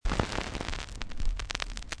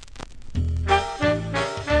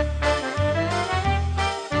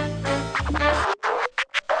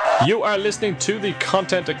You are listening to the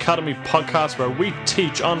Content Academy podcast, where we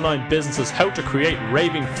teach online businesses how to create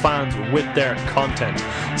raving fans with their content.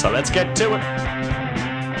 So let's get to it.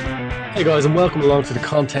 Hey guys, and welcome along to the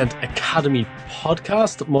Content Academy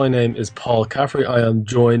podcast. My name is Paul Caffrey. I am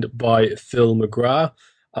joined by Phil McGrath,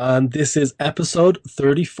 and this is episode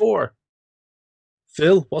 34.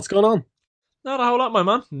 Phil, what's going on? Not a whole lot, my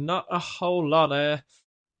man. Not a whole lot.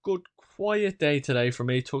 Good quiet day today for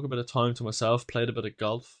me. Took a bit of time to myself, played a bit of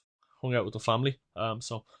golf, hung out with the family.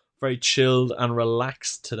 So very chilled and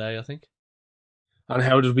relaxed today, I think. And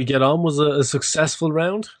how did we get on? Was it a successful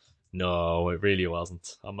round? No, it really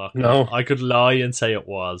wasn't. I'm not gonna, No. I could lie and say it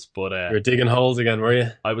was, but You're digging holes again, were you?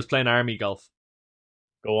 I was playing army golf.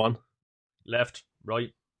 Go on. Left,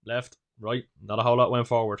 right. Not a whole lot went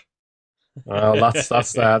forward. Well,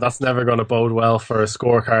 that's never going to bode well for a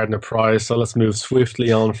scorecard and a prize. So let's move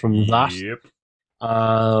swiftly on from that. Yep.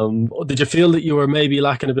 Did you feel that you were maybe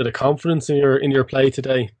lacking a bit of confidence in your play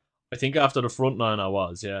today? I think after the front nine I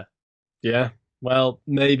was, yeah. Yeah. Well,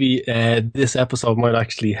 maybe this episode might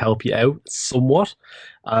actually help you out somewhat.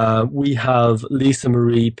 We have Lisa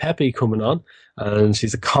Marie Pepe coming on, and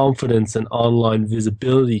she's a confidence and online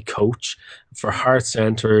visibility coach for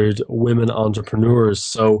heart-centered women entrepreneurs.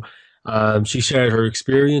 So she shared her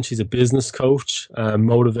experience. She's a business coach, a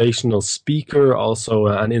motivational speaker, also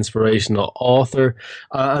an inspirational author.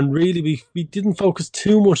 And really, we didn't focus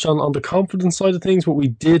too much on the confidence side of things, but we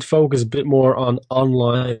did focus a bit more on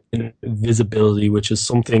online visibility, which is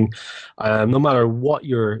something, no matter what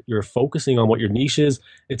you're focusing on, what your niche is,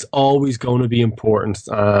 it's always going to be important.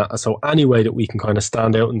 So any way that we can kind of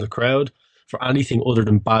stand out in the crowd for anything other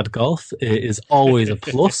than bad golf is always a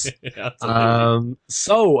plus. I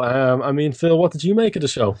mean, Phil, what did you make of the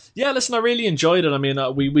show? Yeah, listen, I really enjoyed it. I mean,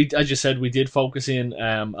 we as you said, we did focus in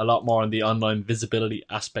a lot more on the online visibility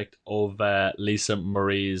aspect of Lisa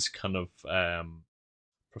Marie's kind of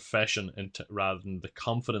profession, rather than the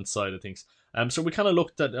confidence side of things. So we kind of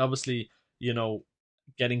looked at, obviously,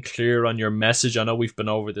 getting clear on your message. I know we've been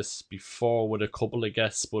over this before with a couple of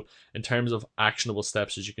guests, but in terms of actionable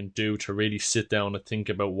steps that you can do to really sit down and think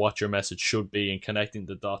about what your message should be and connecting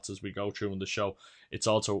the dots as we go through in the show, it's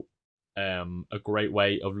also a great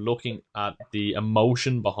way of looking at the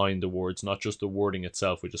emotion behind the words, not just the wording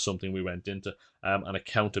itself, which is something we went into, and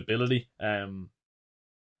accountability, the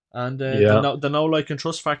know, like, and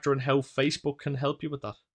trust factor, and how Facebook can help you with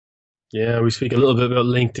that. Yeah, we speak a little bit about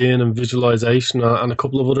LinkedIn and visualization and a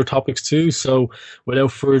couple of other topics too. So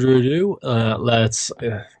without further ado, let's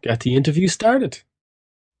get the interview started.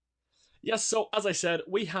 Yes, so as I said,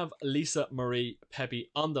 we have Lisa Marie Pepe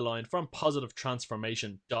on the line from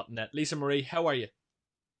positivetransformation.net. Lisa Marie, how are you?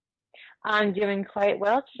 I'm doing quite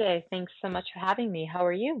well today. Thanks so much for having me. How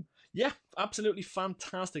are you? Yeah, absolutely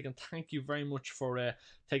fantastic, and thank you very much for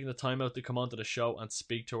taking the time out to come onto the show and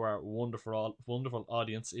speak to our wonderful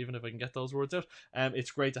audience, even if I can get those words out.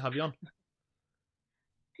 It's great to have you on.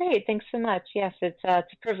 Great, thanks so much. Yes, it's a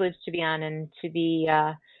privilege to be on and to be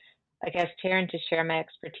a guest here and to share my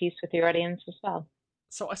expertise with your audience as well.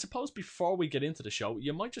 So I suppose before we get into the show,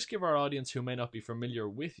 you might just give our audience who may not be familiar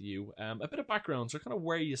with you a bit of background, so kind of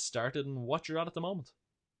where you started and what you're at the moment.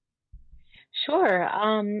 Sure,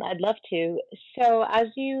 I'd love to. So as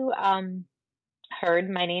you heard,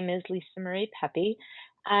 my name is Lisa Marie Pepe,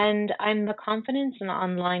 and I'm the confidence and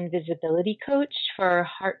online visibility coach for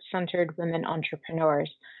heart-centered women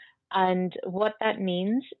entrepreneurs. And what that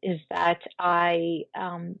means is that I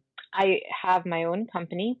have my own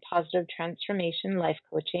company, Positive Transformation Life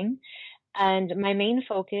Coaching, and my main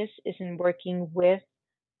focus is in working with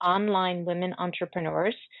online women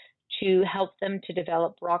entrepreneurs to help them to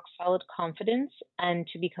develop rock solid confidence and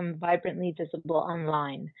to become vibrantly visible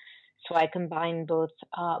online. So I combine both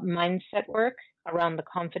mindset work around the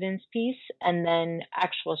confidence piece and then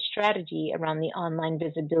actual strategy around the online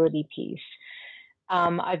visibility piece.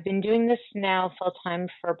 I've been doing this now full time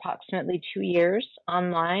for approximately 2 years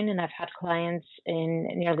online, and I've had clients in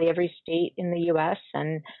nearly every state in the US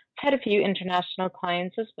and had a few international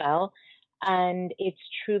clients as well. And it's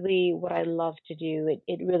truly what I love to do.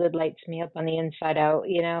 It really lights me up on the inside out.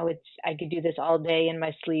 I could do this all day in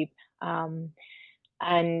my sleep.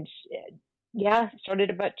 Started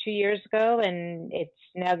about 2 years ago, and it's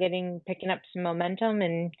now picking up some momentum,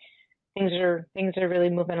 and things are really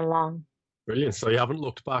moving along. Brilliant. So you haven't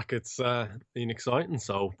looked back. It's been exciting.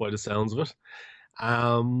 So by the sounds of it.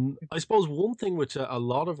 I suppose one thing which a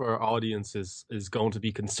lot of our audience is going to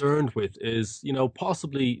be concerned with is,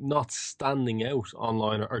 possibly not standing out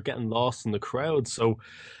online or getting lost in the crowd. So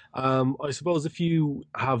I suppose if you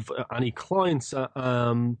have any clients,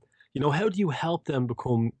 how do you help them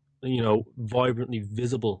become vibrantly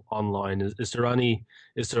visible online? Is there any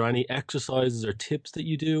exercises or tips that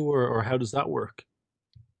you do, or how does that work?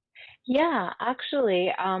 Yeah,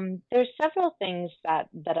 actually, there's several things that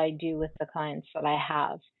I do with the clients that I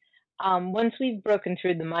have. Once we've broken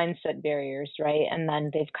through the mindset barriers, right, and then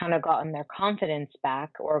they've kind of gotten their confidence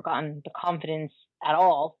back or gotten the confidence at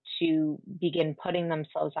all to begin putting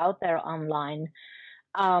themselves out there online,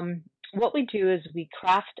 um, what we do is we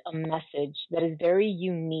craft a message that is very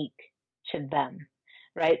unique to them,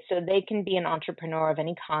 right? So they can be an entrepreneur of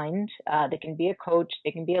any kind. They can be a coach.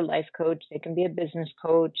 They can be a life coach. They can be a business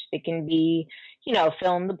coach. They can be,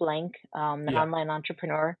 fill in the blank, an Yeah, online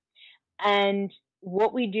entrepreneur. And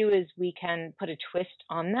what we do is we can put a twist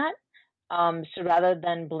on that. So rather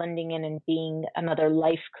than blending in and being another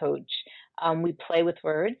life coach, we play with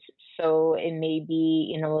words. So it may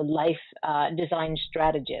be, a life design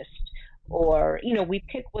strategist, or, we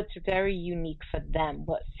pick what's very unique for them,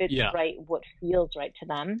 what fits yeah, right, what feels right to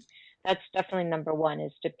them. That's definitely number one,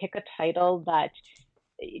 is to pick a title that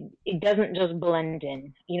it doesn't just blend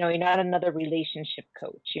in. You're not another relationship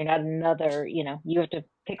coach. You're not another, you have to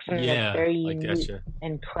pick something that's yeah. very I get unique you.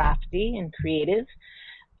 and crafty and creative.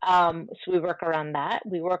 So we work around that.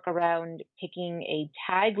 We work around picking a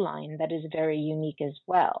tagline that is very unique as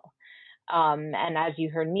well. And as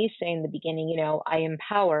you heard me say in the beginning, I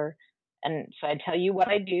empower. And so I tell you what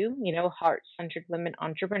I do, heart centered women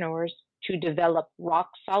entrepreneurs to develop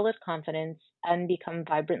rock solid confidence and become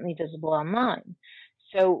vibrantly visible online.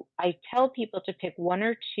 So I tell people to pick one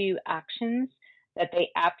or two actions that they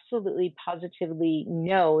absolutely positively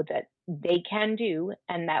know that they can do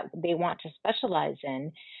and that they want to specialize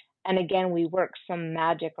in. And again, we work some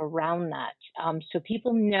magic around that. So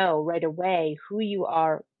people know right away who you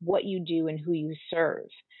are, what you do, and who you serve.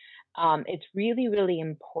 It's really, really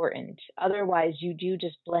important. Otherwise, you do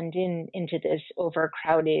just blend in into this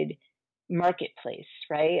overcrowded marketplace,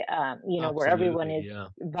 right? Where everyone Absolutely, is yeah.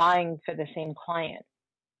 vying for the same client.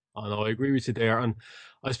 I know, I agree with you there. And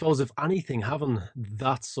I suppose, if anything, having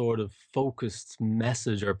that sort of focused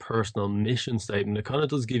message or personal mission statement, it kind of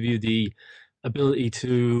does give you the ability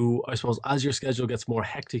to, I suppose, as your schedule gets more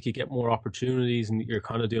hectic, you get more opportunities and you're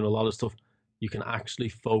kind of doing a lot of stuff. You can actually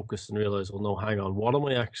focus and realize, well, no, hang on, what am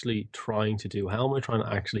I actually trying to do? How am I trying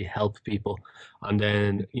to actually help people? And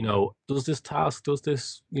then, does this task, does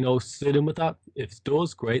this, sit in with that? If it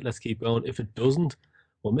does, great, let's keep going. If it doesn't,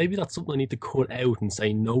 well, maybe that's something I need to cut out and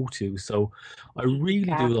say no to. So I really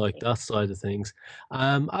do like Exactly. that side of things.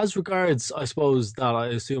 As regards, I suppose that I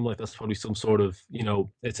assume like that's probably some sort of,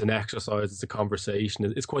 it's an exercise, it's a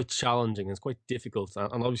conversation. It's quite challenging, it's quite difficult.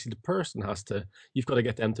 And obviously the person has to, you've got to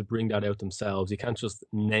get them to bring that out themselves. You can't just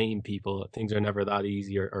name people. Things are never that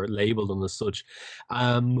easy, or label them as such.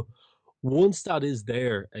 Um, Once that is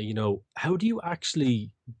there, how do you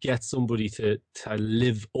actually get somebody to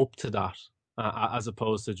live up to that, as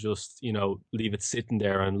opposed to just leave it sitting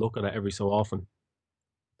there and look at it every so often?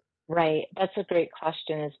 Right. That's a great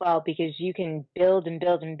question as well, because you can build and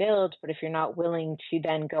build and build, but if you're not willing to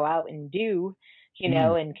then go out and do,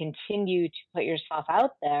 Mm, and continue to put yourself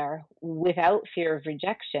out there without fear of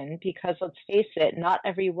rejection, because let's face it, not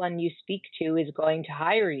everyone you speak to is going to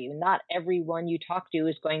hire you. Not everyone you talk to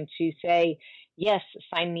is going to say, yes,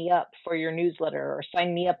 sign me up for your newsletter, or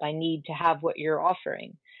sign me up. I need to have what you're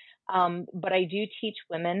offering. But I do teach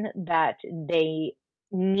women that they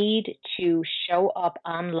need to show up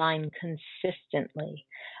online consistently.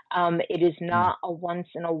 It is mm. not a once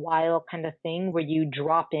in a while kind of thing where you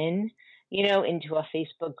drop in, into a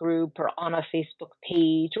Facebook group or on a Facebook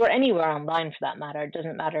page or anywhere online for that matter. It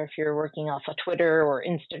doesn't matter if you're working off of Twitter or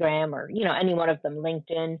Instagram or, any one of them,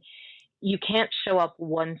 LinkedIn. You can't show up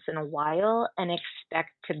once in a while and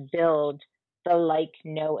expect to build the like,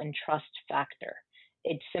 know, and trust factor.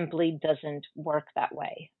 It simply doesn't work that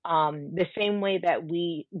way. The same way that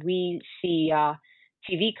we see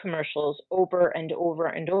TV commercials over and over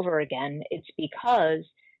and over again, it's because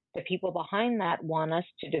the people behind that want us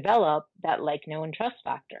to develop that like, know, and trust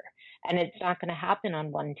factor. And it's not going to happen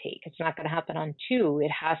on one take. It's not going to happen on two.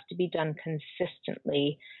 It has to be done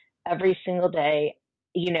consistently every single day,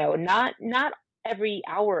 not every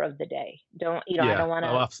hour of the day. I Yeah. don't want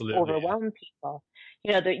Oh, to absolutely. Yeah. overwhelm people.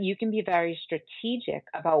 That you can be very strategic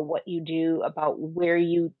about what you do, about where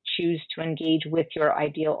you choose to engage with your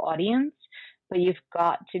ideal audience, but you've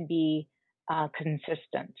got to be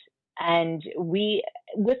consistent. And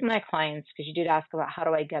with my clients, because you did ask about how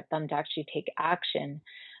do I get them to actually take action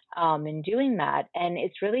in doing that, and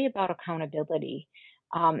it's really about accountability.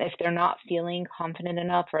 If they're not feeling confident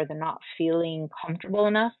enough or they're not feeling comfortable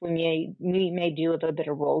enough, we may do a little bit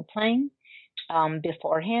of role playing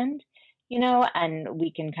beforehand. and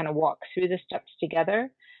we can kind of walk through the steps together.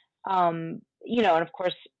 And of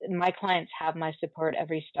course, my clients have my support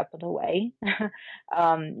every step of the way.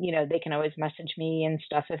 They can always message me and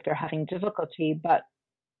stuff if they're having difficulty, but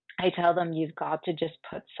I tell them you've got to just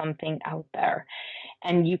put something out there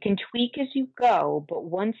and you can tweak as you go. But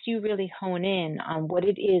once you really hone in on what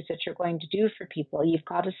it is that you're going to do for people, you've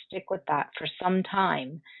got to stick with that for some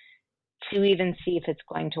time to even see if it's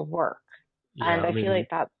going to work. Yeah, And I I feel mean, like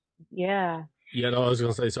that, yeah. yeah, no, I was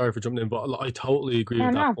going to say sorry for jumping in, but I totally agree Yeah,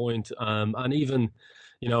 with that no. point. And even,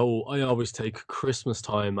 I always take Christmas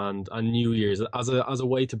time and New Year's as a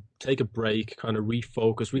way to take a break, kind of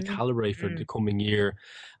refocus, recalibrate for Mm-hmm. the coming year.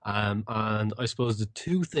 And I suppose the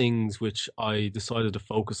two things which I decided to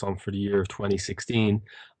focus on for the year of 2016,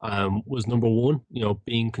 was number one,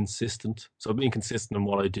 being consistent. So being consistent in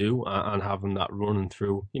what I do, and having that running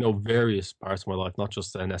through, various parts of my life, not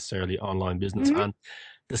just necessarily online business. Mm-hmm. And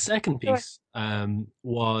the second Sure. piece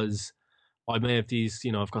was I may have these,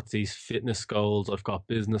 I've got these fitness goals, I've got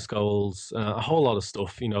business goals, a whole lot of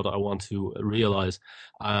stuff, that I want to realize.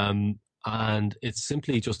 And it's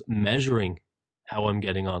simply just measuring how I'm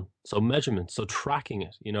getting on. So measurement, so tracking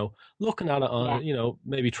it, looking at it Yeah. on,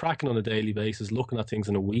 maybe tracking on a daily basis, looking at things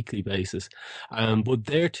on a weekly basis. But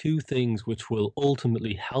they're two things which will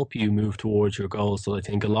ultimately help you move towards your goals. So I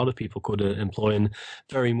think a lot of people could employ in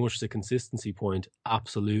very much the consistency point,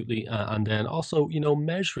 absolutely, and then also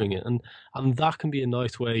measuring it, and that can be a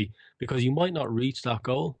nice way because you might not reach that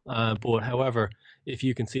goal, but however, if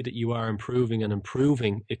you can see that you are improving and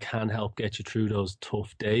improving, it can help get you through those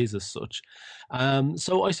tough days as such.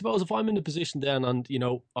 So I suppose if I'm in the position then, and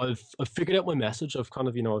I've figured out my message, I've kind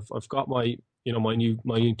of I've got my my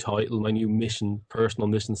new title, my new mission, personal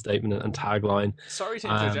mission statement and tagline. Sorry to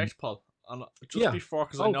Um, interject, Paul. And just yeah. before,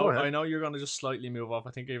 because I Oh, go know ahead. I know you're going to just slightly move off.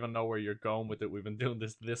 I think I even know where you're going with it. We've been doing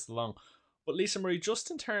this long, but Lisa Marie,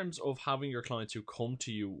 just in terms of having your clients who come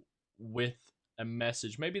to you with a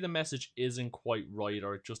message, maybe the message isn't quite right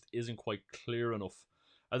or it just isn't quite clear enough.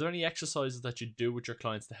 Are there any exercises that you do with your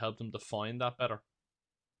clients to help them define that better?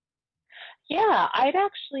 Yeah, I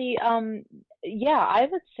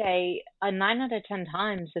would say 9 out of 10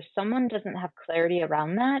 times, if someone doesn't have clarity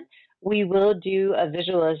around that, we will do a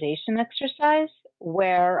visualization exercise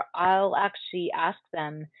where I'll actually ask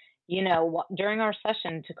them, during our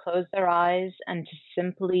session to close their eyes and to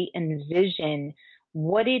simply envision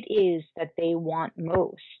what it is that they want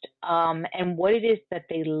most, and what it is that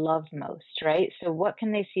they love most, right? So, what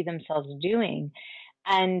can they see themselves doing?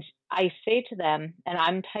 And I say to them, and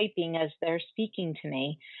I'm typing as they're speaking to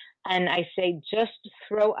me, and I say, just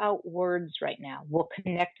throw out words right now. We'll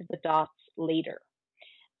connect the dots later.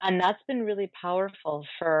 And that's been really powerful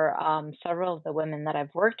for several of the women that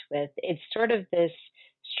I've worked with. It's sort of this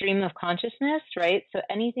stream of consciousness, right? So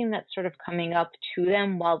anything that's sort of coming up to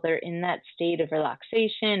them while they're in that state of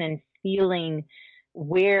relaxation and feeling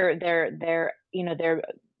where their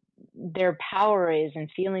power is and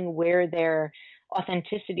feeling where their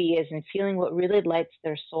authenticity is and feeling what really lights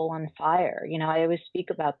their soul on fire. I always speak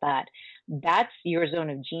about that. That's your zone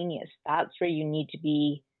of genius. That's where you need to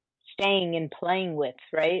be staying and playing with,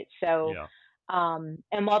 right? So, Yeah.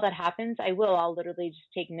 and while that happens, I'll literally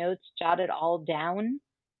just take notes, jot it all down.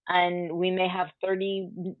 And we may have 30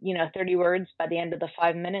 words by the end of the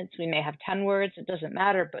 5 minutes. We may have 10 words. It doesn't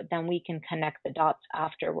matter, but then we can connect the dots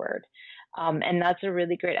afterward. And that's a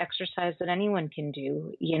really great exercise that anyone can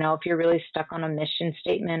do. If you're really stuck on a mission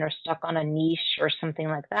statement or stuck on a niche or something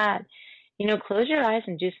like that, close your eyes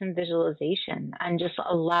and do some visualization and just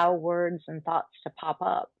allow words and thoughts to pop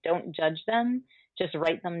up. Don't judge them, just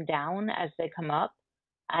write them down as they come up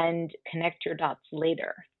and connect your dots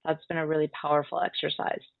later. That's been a really powerful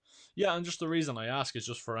exercise. Yeah, and just the reason I ask is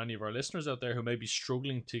just for any of our listeners out there who may be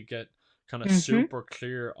struggling to get kind of Mm-hmm. super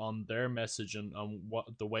clear on their message and on what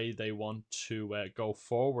the way they want to go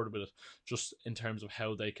forward with it, just in terms of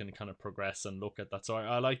how they can kind of progress and look at that. So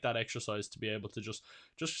I like that exercise to be able to just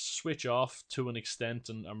switch off to an extent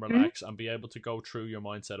and Mm-hmm. relax and be able to go through your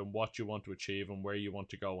mindset and what you want to achieve and where you want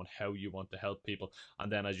to go and how you want to help people. And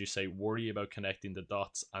then, as you say, worry about connecting the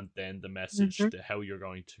dots and then the message, Mm-hmm. to how you're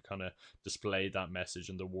going to kind of display that message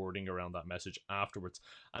and the wording around that message afterwards.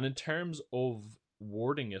 And in terms of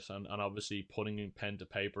wording it and obviously putting in pen to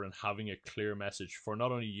paper and having a clear message for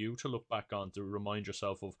not only you to look back on to remind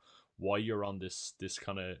yourself of why you're on this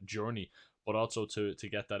kind of journey, but also to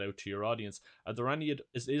get that out to your audience. Are there any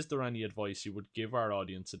is there any advice you would give our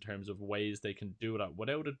audience in terms of ways they can do that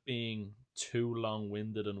without it being too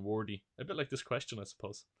long-winded and wordy? A bit like this question, I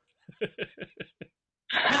suppose.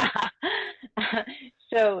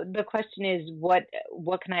 So the question is, what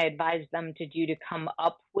can I advise them to do to come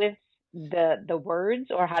up with the words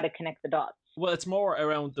or how to connect the dots? Well, it's more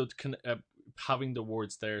around having the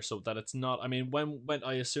words there so that it's not. I mean, when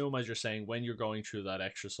I assume, as you're saying, when you're going through that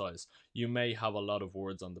exercise, you may have a lot of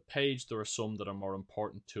words on the page. There are some that are more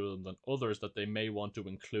important to them than others that they may want to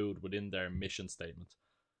include within their mission statement.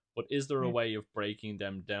 But is there a Mm. way of breaking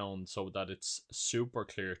them down so that it's super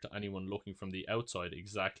clear to anyone looking from the outside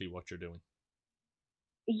exactly what you're doing?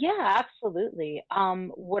 Yeah, absolutely.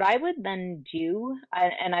 What I would then do,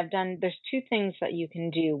 and I've done, there's two things that you can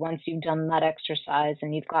do once you've done that exercise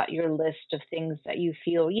and you've got your list of things that you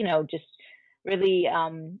feel, just really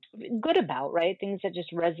good about, right? Things that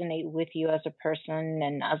just resonate with you as a person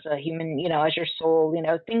and as a human, as your soul,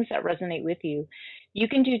 things that resonate with you. You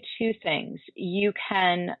can do two things. You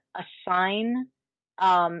can assign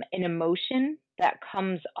an emotion that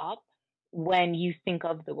comes up when you think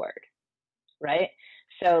of the word, right?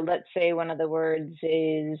 So let's say one of the words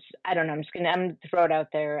is, I don't know, I'm gonna throw it out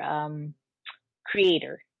there,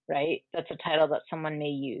 creator, right? That's a title that someone may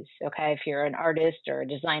use. Okay, if you're an artist or a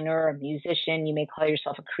designer or a musician, you may call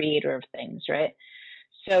yourself a creator of things, right?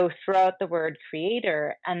 So throw out the word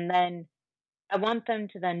creator, and then I want them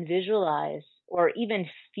to then visualize or even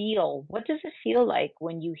feel, what does it feel like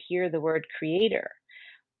when you hear the word creator?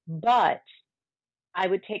 But I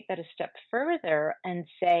would take that a step further and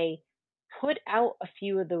say, put out a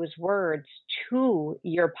few of those words to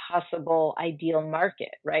your possible ideal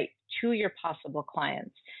market, right? To your possible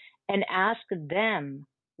clients, and ask them,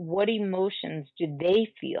 what emotions do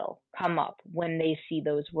they feel come up when they see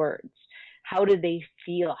those words? How do they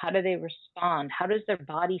feel? How do they respond? How does their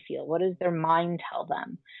body feel? What does their mind tell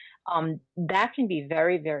them? That can be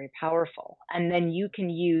very, very powerful. And then you can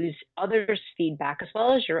use others' feedback as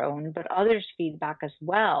well as your own, but others' feedback as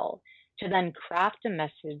well to then craft a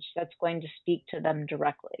message that's going to speak to them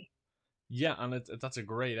directly. Yeah, and that's a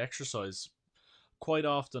great exercise. Quite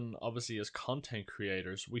often, obviously, as content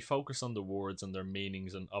creators, we focus on the words and their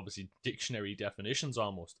meanings and obviously dictionary definitions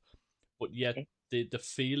almost. But yet, Okay. the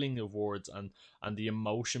feeling of words and the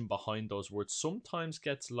emotion behind those words sometimes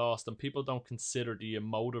gets lost, and people don't consider the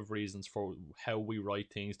emotive reasons for how we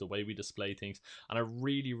write things, the way we display things. And I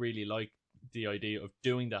really, really like the idea of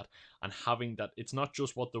doing that and having that. It's not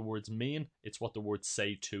just what the words mean, it's what the words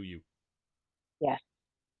say to you. Yes,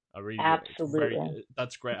 I really, it's very, absolutely.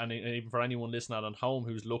 that's great. And even for anyone listening at home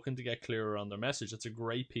who's looking to get clearer on their message, it's a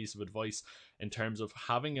great piece of advice in terms of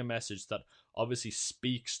having a message that obviously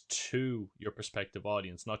speaks to your prospective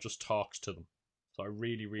audience, not just talks to them. So I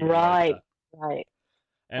really, really like Right, that. right,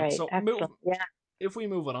 right. So move, Excellent. Yeah. if we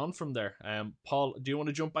move it on from there, Paul, do you want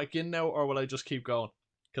to jump back in now, or will I just keep going?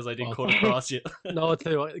 Because I did Well, cut across you. no, I'll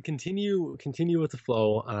tell you what. Continue with the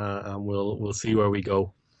flow, and we'll see where we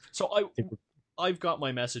go. So I think I've got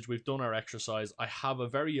my message. We've done our exercise. I have a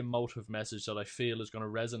very emotive message that I feel is going to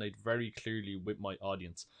resonate very clearly with my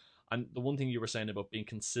audience. And the one thing you were saying about being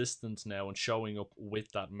consistent now and showing up with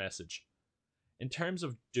that message. In terms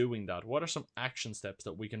of doing that, what are some action steps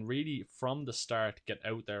that we can really, from the start, get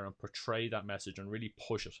out there and portray that message and really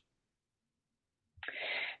push it?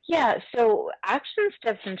 Yeah, so action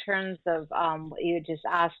steps in terms of what you just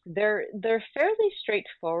asked, they're fairly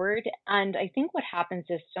straightforward, and I think what happens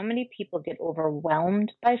is so many people get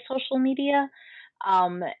overwhelmed by social media,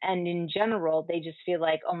 and in general, they just feel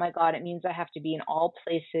like, oh my God, it means I have to be in all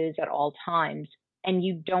places at all times, and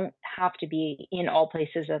you don't have to be in all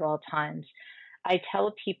places at all times. I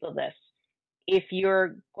tell people this: if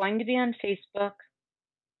you're going to be on Facebook,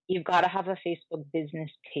 you've got to have a Facebook business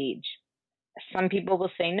page. Some people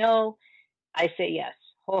will say no. I say yes,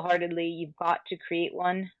 wholeheartedly. You've got to create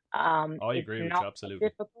one. I It's agree with not you, that absolutely.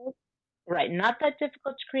 difficult, right? Not that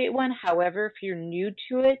difficult to create one. However, if you're new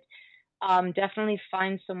to it, definitely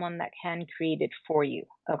find someone that can create it for you.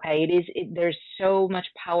 Okay, there's so much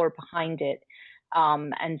power behind it,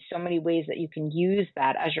 and so many ways that you can use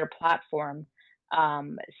that as your platform.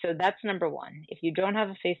 So that's number one. If you don't have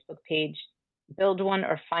a Facebook page, build one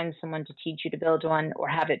or find someone to teach you to build one or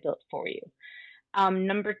have it built for you.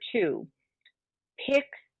 Number two, pick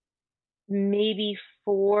maybe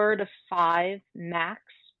 4 to 5 max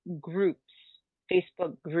groups,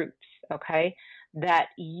 Facebook groups, okay, that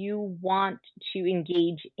you want to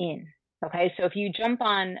engage in. Okay, so if you jump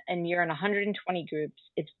on and you're in 120 groups,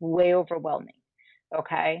 it's way overwhelming.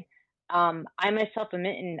 Okay, I myself am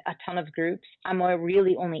in a ton of groups. I'm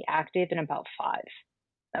really only active in about 5.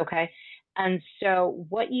 Okay, and so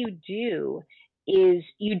what you do is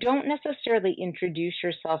you don't necessarily introduce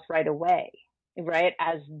yourself right away, right,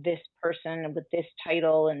 as this person with this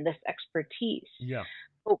title and this expertise. Yeah.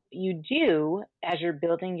 But what you do as you're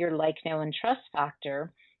building your like, know, and trust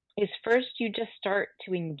factor is first you just start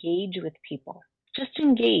to engage with people. just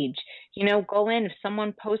engage. Go in if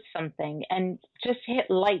someone posts something and just hit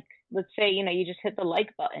like. Let's say, you just hit the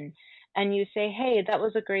like button and you say, hey, that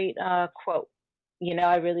was a great quote.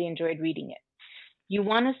 I really enjoyed reading it. You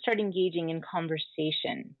want to start engaging in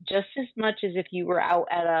conversation just as much as if you were out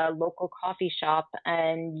at a local coffee shop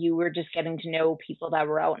and you were just getting to know people that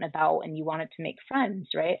were out and about and you wanted to make friends,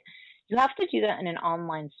 right? You have to do that in an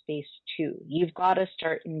online space too. You've got to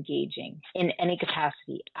start engaging in any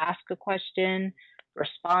capacity. Ask a question,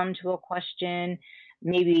 respond to a question,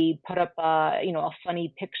 maybe put up a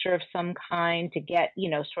funny picture of some kind to get,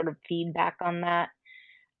 sort of feedback on that.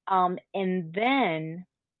 And then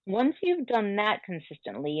once you've done that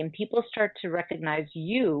consistently and people start to recognize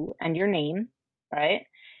you and your name, right?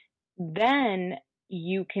 Then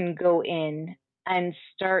you can go in and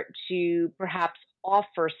start to perhaps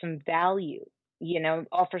offer some value,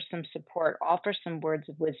 offer some support, offer some words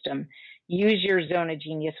of wisdom, use your zone of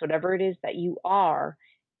genius, whatever it is that you are,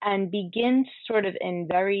 and begin sort of in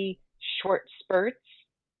very short spurts,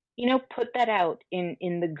 put that out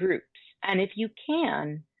in the groups. And if you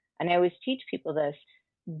can, and I always teach people this,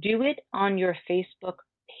 do it on your Facebook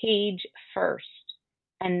page first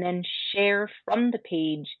and then share from the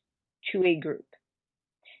page to a group.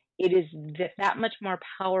 It is that much more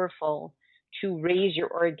powerful to raise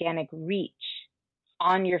your organic reach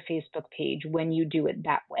on your Facebook page when you do it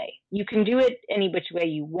that way. You can do it any which way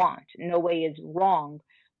you want. No way is wrong.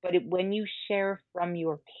 But when you share from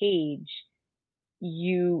your page,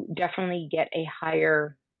 you definitely get a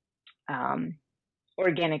higher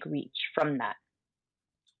organic reach from that.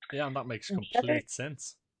 Yeah, and that makes complete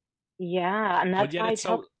sense. Yeah, and that's but yet why it's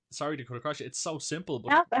so sorry to cut across you. It's so simple,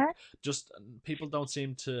 but just people don't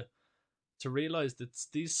seem to realize that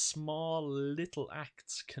these small little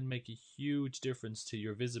acts can make a huge difference to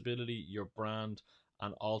your visibility, your brand,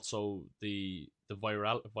 and also the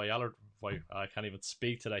I can't even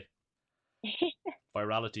speak today.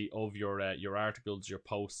 Virality of your articles, your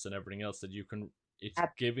posts, and everything else that you can. It's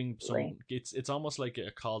giving some. It's almost like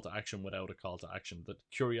a call to action without a call to action. That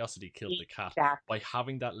curiosity killed the cat. By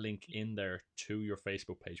having that link in there to your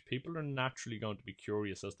Facebook page, people are naturally going to be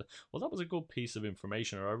curious as to, well, that was a good piece of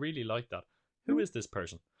information, or I really like that. Who is this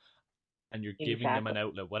person? And you're giving them an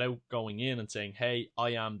outlet without going in and saying, hey,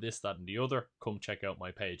 I am this, that, and the other. Come check out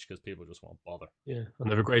my page, because people just won't bother. Yeah, and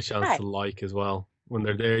they have a great chance to like as well. When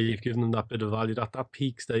they're there, you've given them that bit of value. That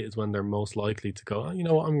peak state is when they're most likely to go, you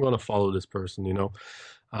know what, I'm going to follow this person,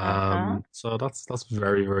 So that's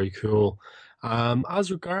very, very cool. As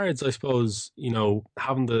regards, I suppose,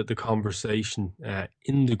 having the conversation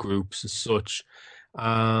in the groups as such,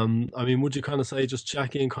 I mean, would you kind of say just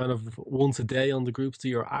check in kind of once a day on the groups that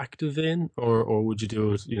you're active in, or would you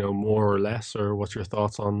do it, more or less, or what's your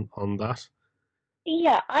thoughts on that?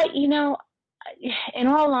 Yeah, in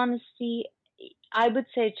all honesty, I would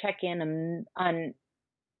say check in on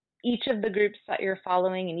each of the groups that you're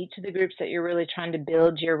following and each of the groups that you're really trying to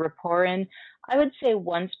build your rapport in. I would say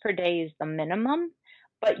once per day is the minimum,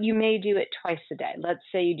 but you may do it twice a day. Let's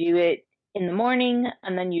say you do it in the morning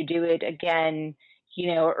and then you do it again,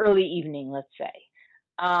 early evening, let's say.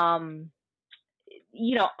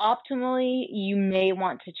 Optimally, you may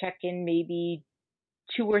want to check in maybe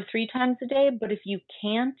 2 or 3 times a day, but if you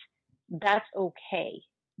can't, that's okay.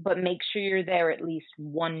 But make sure you're there at least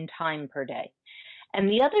 1 time per day. And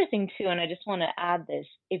the other thing too, and I just want to add this,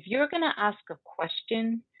 if you're going to ask a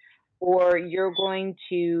question or you're going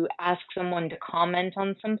to ask someone to comment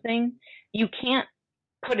on something, you can't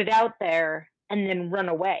put it out there and then run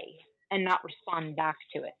away and not respond back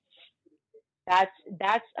to it.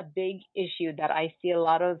 That's a big issue that I see a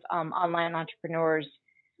lot of online entrepreneurs,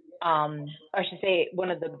 I should say one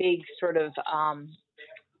of the big sort of,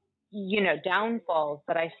 downfalls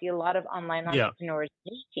that I see a lot of online entrepreneurs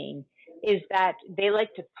making is that they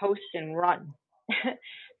like to post and run.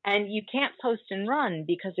 And you can't post and run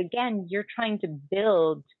because, again, you're trying to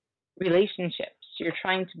build relationships. You're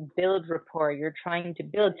trying to build rapport. You're trying to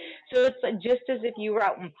build. So it's like, just as if you were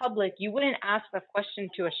out in public, you wouldn't ask a question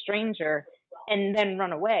to a stranger and then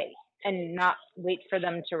run away and not wait for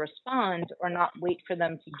them to respond or not wait for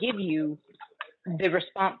them to give you the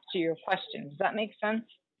response to your question. Does that make sense?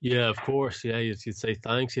 Yeah, of course. Yeah, you'd say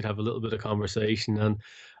thanks. You'd have a little bit of conversation, and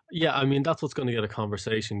yeah, I mean that's what's going to get a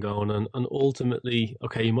conversation going. And ultimately,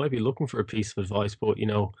 okay, you might be looking for a piece of advice, but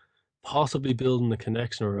possibly building a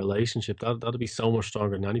connection or a relationship that'll be so much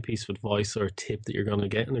stronger than any piece of advice or tip that you're going to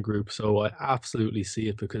get in a group. So I absolutely see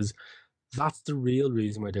it, because that's the real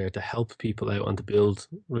reason we're there, to help people out and to build,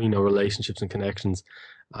 relationships and connections.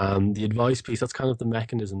 The advice piece, that's kind of the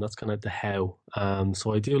mechanism, that's kind of the how.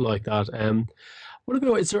 So I do like that. What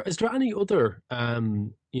about is there any other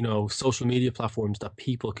social media platforms that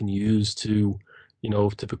people can use to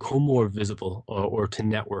to become more visible or to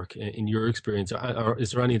network in your experience, or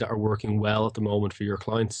is there any that are working well at the moment for your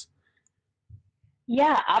clients?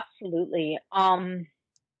 Yeah, absolutely. I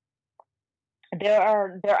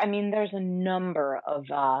mean, there's a number of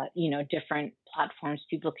different platforms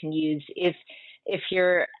people can use. If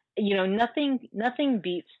you're, nothing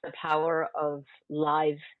beats the power of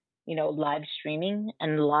live streaming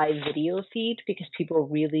and live video feed, because people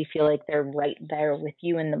really feel like they're right there with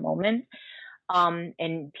you in the moment.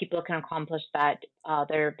 And people can accomplish that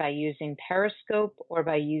either by using Periscope or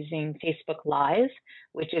by using Facebook Live,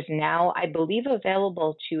 which is now, I believe,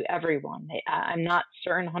 available to everyone. I'm not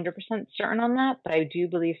 100% certain on that, but I do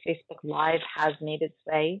believe Facebook Live has made its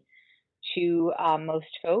way to most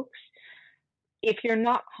folks. If you're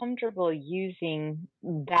not comfortable using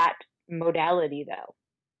that modality, though,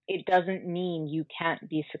 it doesn't mean you can't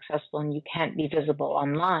be successful and you can't be visible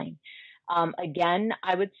online. Again,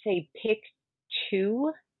 I would say pick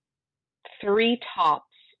two, three tops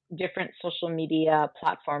different social media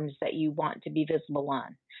platforms that you want to be visible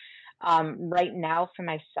on. Right now, for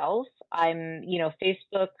myself, I'm,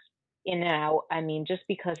 Facebook in and out. I mean, just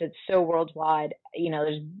because it's so worldwide,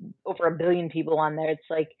 there's over 1 billion people on there. It's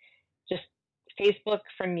like just Facebook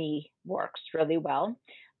for me works really well.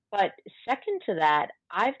 But second to that,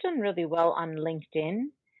 I've done really well on LinkedIn,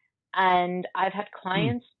 and I've had Hmm.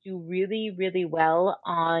 clients do really, really well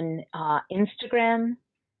on Instagram,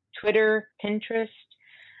 Twitter, Pinterest.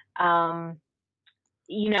 Um,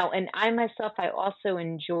 and I myself, I also I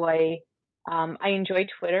enjoy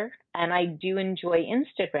Twitter, and I do enjoy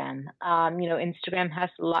Instagram. Instagram has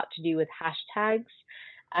a lot to do with hashtags,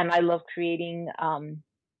 and I love creating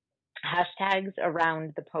hashtags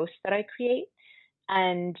around the posts that I create.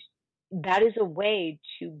 And that is a way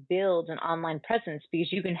to build an online presence,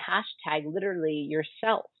 because you can hashtag literally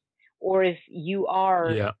yourself. Or if you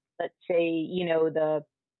are, Yeah, let's say,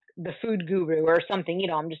 the food guru or something,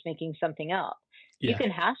 I'm just making something up. You yeah,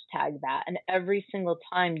 can hashtag that, and every single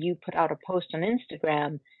time you put out a post on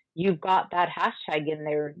Instagram, you've got that hashtag in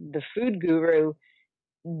there, the food guru.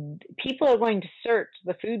 People are going to search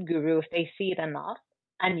the food guru if they see it enough,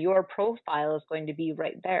 and your profile is going to be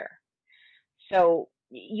right there. So,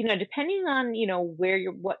 depending on, where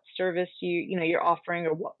what service you're offering,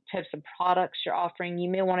 or what types of products you're offering, you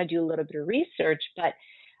may want to do a little bit of research. But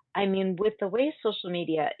I mean, with the way social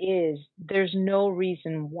media is, there's no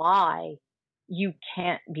reason why you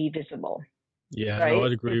can't be visible, yeah. No, right?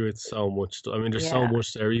 I'd agree with so much. I mean, there's so Yeah.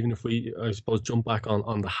 much there. Even if we, I suppose, jump back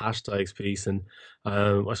on the hashtags piece, and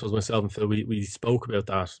I suppose myself and Phil, we spoke about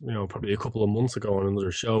that, probably a couple of months ago on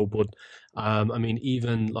another show. But I mean,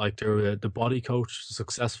 even like the body coach,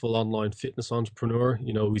 successful online fitness entrepreneur,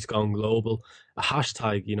 he's gone global. A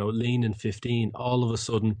hashtag, lean in 15. All of a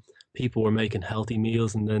sudden, people were making healthy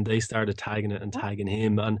meals, and then they started tagging it and tagging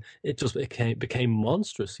him, and it just became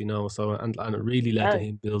monstrous, so and it really led to Yes.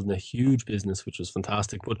 him building a huge business, which was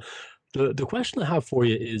fantastic. But the question I have for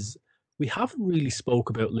you is, we haven't really spoke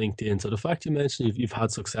about LinkedIn, so the fact you mentioned you've had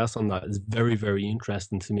success on that is very, very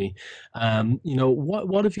interesting to me.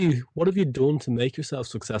 What have you done to make yourself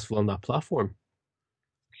successful on that platform?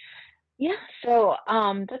 Yeah. So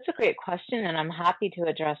that's a great question, and I'm happy to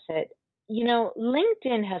address it.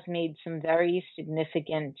 LinkedIn has made some very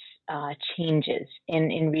significant changes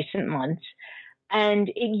in recent months. And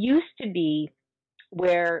it used to be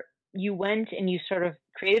where you went and you sort of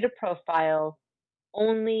created a profile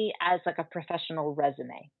only as like a professional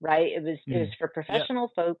resume, right? It was Hmm. for Yeah, professional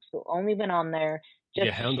folks who only went on there you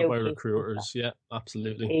just get to hounded by showcase themselves. recruiters. Yeah,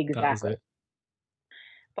 absolutely, that was Exactly. it.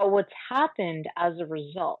 But what's happened as a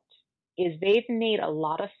result is they've made a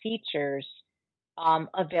lot of features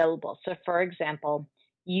available. So, for example,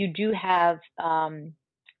 you do have,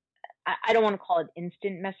 I don't want to call it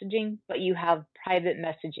instant messaging, but you have private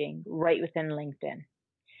messaging right within LinkedIn.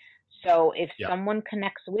 So if Yeah, someone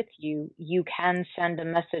connects with you, you can send a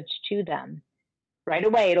message to them right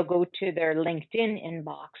away. It'll go to their LinkedIn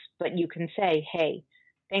inbox, but you can say, hey,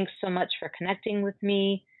 thanks so much for connecting with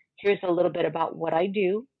me. Here's a little bit about what I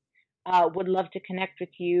do. Would love to connect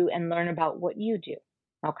with you and learn about what you do.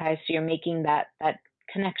 Okay, so you're making that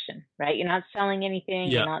connection, right? You're not selling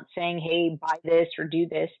anything. You're yeah, not saying, hey, buy this or do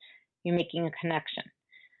this. You're making a connection.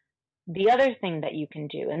 The other thing that you can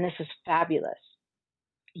do, and this is fabulous,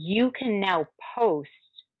 you can now post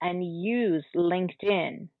and use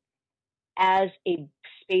LinkedIn as a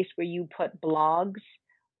space where you put blogs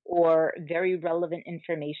or very relevant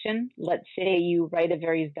information. Let's say you write a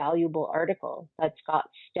very valuable article that's got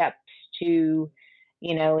steps to,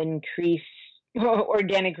 increase.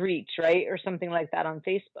 organic reach, right? Or something like that on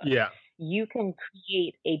Facebook. Yeah. You can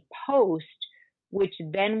create a post which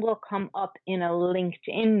then will come up in a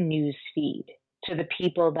LinkedIn news feed to the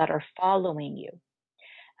people that are following you.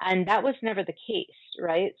 And that was never the case,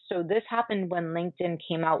 right? So this happened when LinkedIn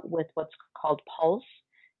came out with what's called Pulse.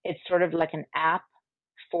 It's sort of like an app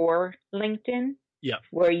for LinkedIn Yeah.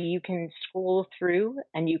 where you can scroll through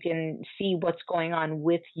and you can see what's going on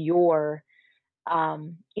with your,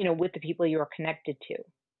 with the people you're connected to.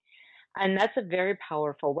 And that's a very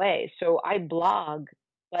powerful way. So I blog,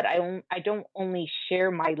 but I don't only share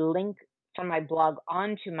my link from my blog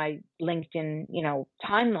onto my LinkedIn,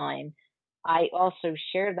 timeline. I also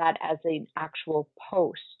share that as an actual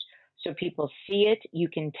post. So people see it. You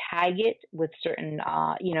can tag it with certain,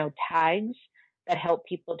 tags that help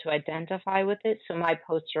people to identify with it. So my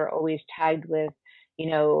posts are always tagged with,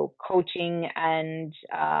 coaching and,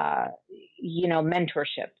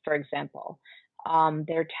 mentorship, for example.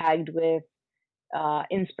 They're tagged with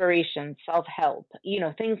inspiration, self help,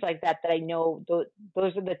 things like that, that I know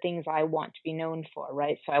those are the things I want to be known for,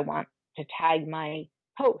 right? So I want to tag my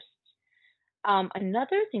posts.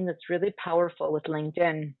 Another thing that's really powerful with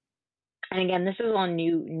LinkedIn, and again, this is all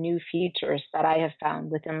new features that I have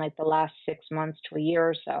found within like the last 6 months to a year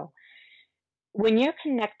or so. When you're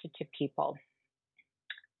connected to people,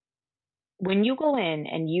 when you go in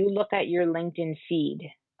and you look at your LinkedIn feed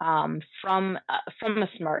from a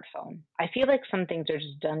smartphone, I feel like some things are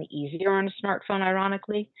just done easier on a smartphone,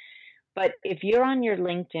 ironically. But if you're on your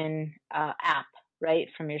LinkedIn app, right,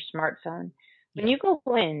 from your smartphone, when Yeah. you go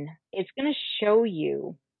in, it's going to show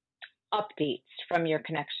you updates from your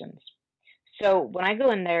connections. So when I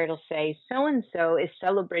go in there, it'll say so and so is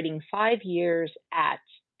celebrating 5 years at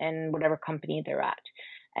and whatever company they're at,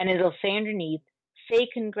 and it'll say underneath, say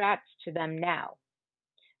congrats to them now.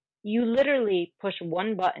 You literally push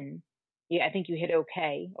one button. Yeah, I think you hit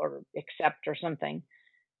OK or accept or something.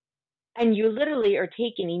 And you literally are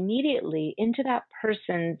taken immediately into that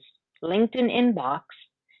person's LinkedIn inbox.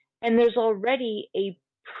 And there's already a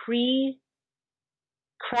pre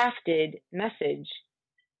crafted message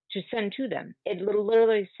to send to them. It will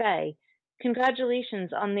literally say,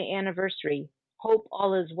 congratulations on the anniversary. Hope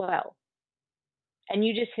all is well. And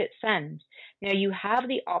you just hit send. Now you have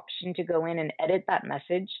the option to go in and edit that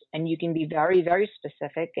message, and you can be very, very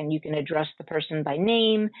specific, and you can address the person by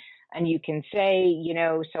name, and you can say,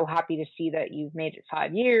 so happy to see that you've made it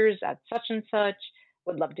 5 years at such and such,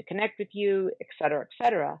 would love to connect with you, et cetera, et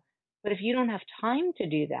cetera. But if you don't have time to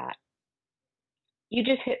do that, you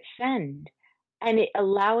just hit send, and it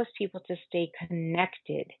allows people to stay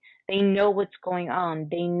connected. They know what's going on.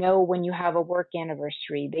 They know when you have a work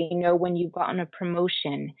anniversary. They know when you've gotten a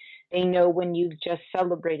promotion. They know when you've just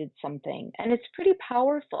celebrated something. And it's pretty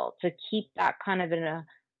powerful to keep that kind of in a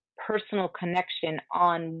personal connection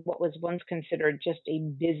on what was once considered just a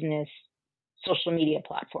business social media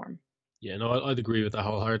platform. Yeah, no, I'd agree with that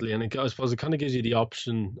wholeheartedly, and I suppose it kind of gives you the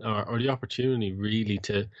option or the opportunity, really,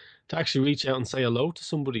 to actually reach out and say hello to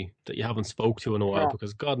somebody that you haven't spoke to in a while, Correct.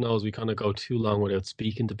 because God knows we kind of go too long without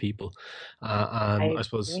speaking to people, and I I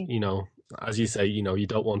suppose agree. as you say, you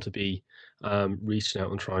don't want to be reaching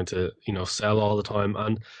out and trying to sell all the time.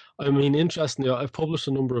 And I mean, interestingly, I've published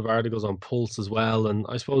a number of articles on Pulse as well, and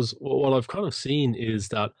I suppose what I've kind of seen is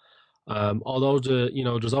that although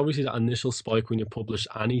there's obviously that initial spike when you publish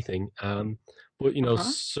anything, but Uh-huh.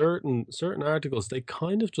 certain articles, they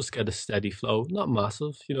kind of just get a steady flow, not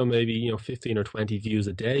massive, maybe 15 or 20 views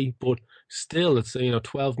a day, but still it's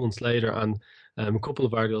 12 months later, and a couple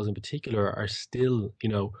of articles in particular are still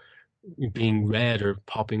being read or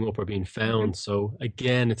popping up or being Hmm. found. So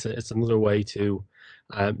again, it's another way to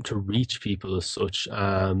reach people as such.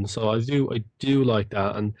 So I do like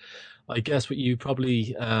that, and I guess what you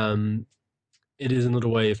probably it is another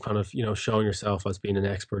way of kind of showing yourself as being an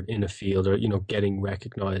expert in a field, or getting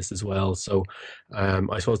recognized as well. So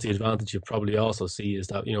I suppose the advantage you probably also see is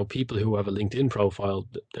that people who have a LinkedIn profile,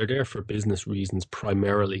 they're there for business reasons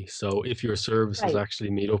primarily. So if your services Right. actually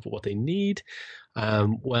meet up with what they need,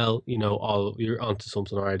 well, you're onto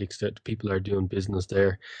something already, because people are doing business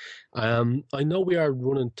there. I know we are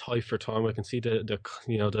running tight for time. I can see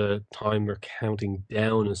the timer counting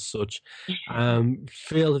down as such.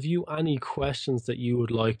 Phil, have you any questions that you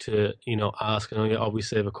would like to ask? I know you always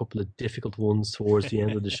save a couple of difficult ones towards the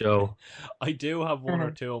end of the show. I do have one or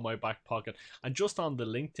Uh-huh. two in my back pocket. And just on the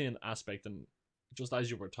LinkedIn aspect, and just as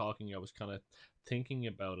you were talking, I was kind of thinking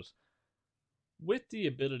about it. With the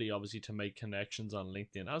ability, obviously, to make connections on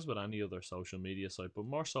LinkedIn, as with any other social media site, but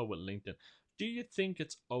more so with LinkedIn, do you think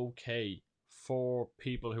it's okay for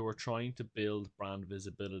people who are trying to build brand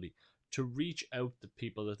visibility to reach out to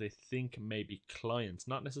people that they think may be clients,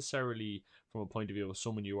 not necessarily from a point of view of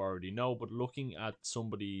someone you already know, but looking at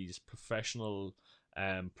somebody's professional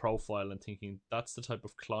profile and thinking that's the type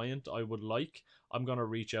of client I would like, I'm going to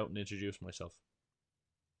reach out and introduce myself.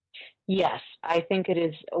 Yes, I think it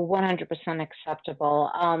is 100% acceptable.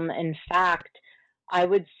 In fact, I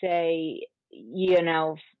would say, you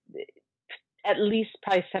know, at least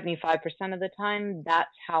probably 75% of the time, that's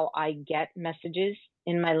how I get messages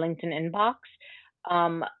in my LinkedIn inbox.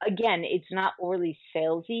 Again, it's not overly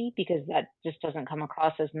salesy because that just doesn't come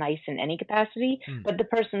across as nice in any capacity, Hmm. but the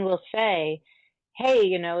person will say, hey,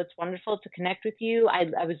 it's wonderful to connect with you.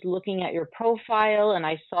 I was looking at your profile and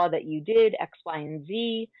I saw that you did X, Y, and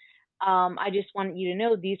Z. I just want you to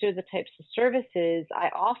know these are the types of services I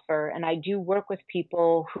offer, and I do work with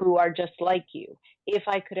people who are just like you. If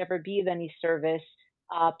I could ever be of any service,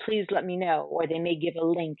 please let me know. Or they may give a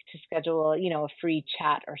link to schedule, a free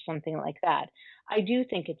chat or something like that. I do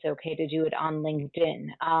think it's okay to do it on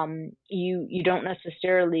LinkedIn. You don't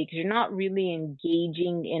necessarily, because you're not really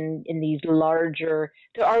engaging in these larger.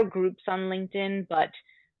 There are groups on LinkedIn, but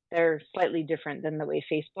they're slightly different than the way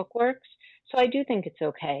Facebook works. So I do think it's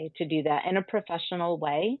okay to do that in a professional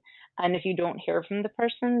way. And if you don't hear from the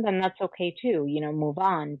person, then that's okay too. Move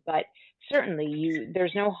on. But certainly,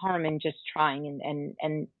 there's no harm in just trying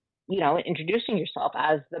and introducing yourself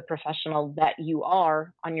as the professional that you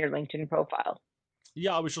are on your LinkedIn profile.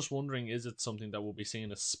 Yeah, I was just wondering, is it something that will be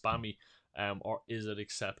seen as spammy, or is it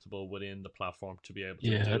acceptable within the platform to be able to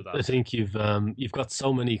Yeah, do I that? think you've got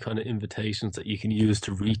so many kind of invitations that you can use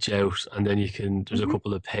to reach out, and then there's a Hmm.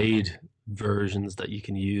 couple of paid versions that you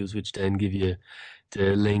can use, which then give you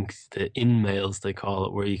the link, the in mails they call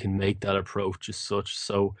it, where you can make that approach as such.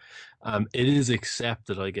 So it is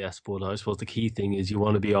accepted, I guess, but I suppose the key thing is you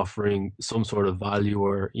want to be offering some sort of value,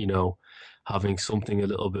 or having something a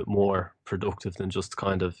little bit more productive than just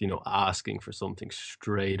kind of asking for something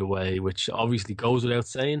straight away, which obviously goes without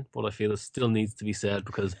saying, but I feel it still needs to be said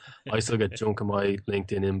because I still get junk in my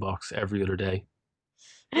LinkedIn inbox every other day.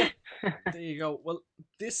 Yeah, there you go. Well,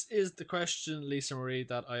 this is the question, Lisa Marie,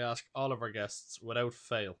 that I ask all of our guests without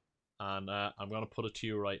fail. And I'm going to put it to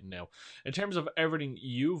you right now. In terms of everything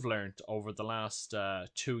you've learned over the last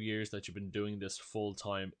 2 years that you've been doing this full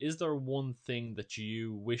time, is there one thing that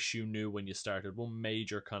you wish you knew when you started? One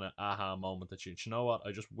major kind of aha moment that you know what?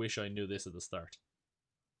 I just wish I knew this at the start.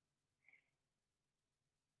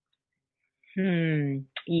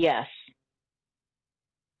 Yes.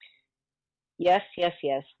 Yes, yes,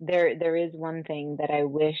 yes. There is one thing that I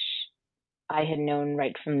wish I had known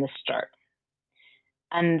right from the start.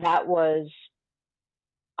 And that was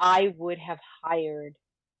I would have hired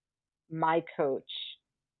my coach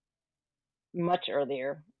much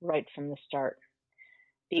earlier, right from the start,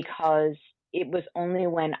 because it was only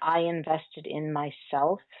when I invested in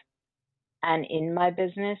myself and in my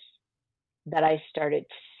business that I started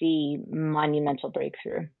to see monumental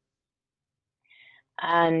breakthrough.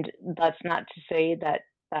 And that's not to say that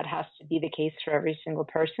that has to be the case for every single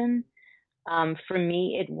person. For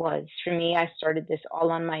me, it was. For me, I started this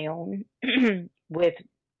all on my own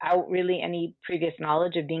without really any previous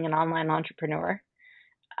knowledge of being an online entrepreneur.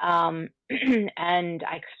 And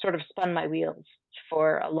I sort of spun my wheels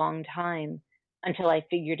for a long time until I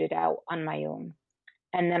figured it out on my own.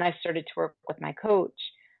 And then I started to work with my coach.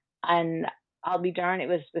 And I'll be darned, it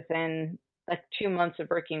was within like 2 months of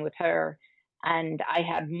working with her. And I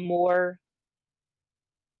had more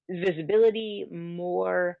visibility,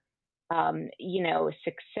 more,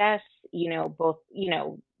 success, both,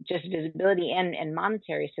 just visibility and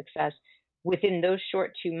monetary success within those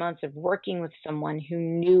short 2 months of working with someone who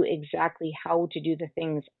knew exactly how to do the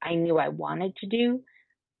things I knew I wanted to do,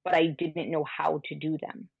 but I didn't know how to do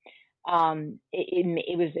them.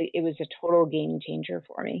 It was a total game changer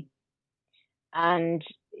for me. And,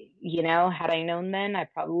 had I known then, I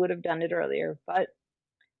probably would have done it earlier. But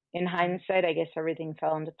in hindsight, I guess everything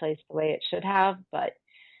fell into place the way it should have. But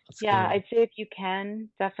That's yeah, good. I'd say if you can,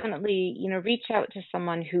 definitely, reach out to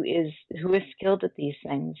someone who is skilled at these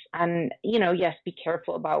things. And, yes, be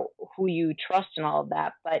careful about who you trust and all of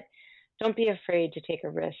that, but don't be afraid to take a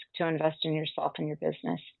risk to invest in yourself and your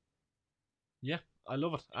business. Yeah, I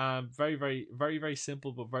love it. Very, very, very, very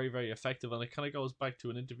simple, but very, very effective. And it kind of goes back to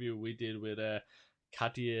an interview we did with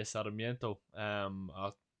Katia Sarmiento,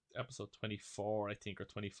 episode 24, I think, or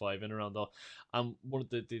 25, in around that. One of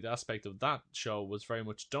the aspect of that show was very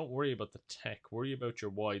much don't worry about the tech, worry about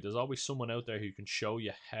your why. There's always someone out there who can show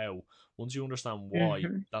you how. Once you understand why,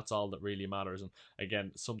 Hmm. that's all that really matters. And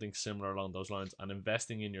again, something similar along those lines, and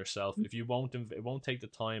investing in yourself. If you won't, it won't take the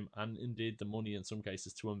time and indeed the money in some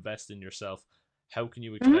cases to invest in yourself. how can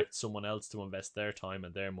you Hmm. expect someone else to invest their time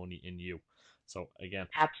and their money in you? So again,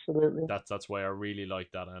 Absolutely. that's why I really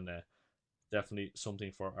like that, and definitely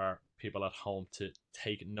something for our people at home to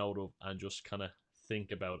take note of and just kind of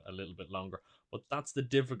think about a little bit longer. But that's the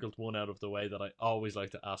difficult one out of the way that I always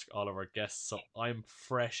like to ask all of our guests. So I'm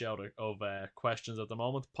fresh out of questions at the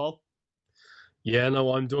moment. Paul? Yeah,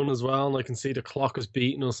 no, I'm done as well, and I can see the clock is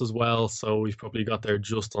beating us as well, so we've probably got there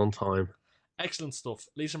just on time. Excellent stuff.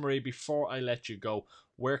 Lisa Marie, before I let you go,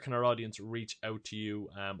 where can our audience reach out to you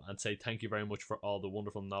and say thank you very much for all the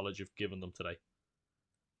wonderful knowledge you've given them today?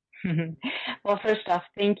 Well, first off,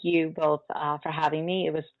 thank you both for having me.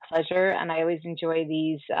 It was a pleasure, and I always enjoy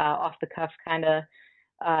these off the cuff kind of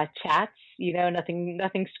chats. You know, nothing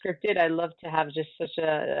scripted. I love to have just such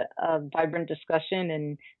a vibrant discussion,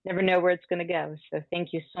 and never know where it's going to go. So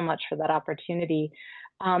thank you so much for that opportunity.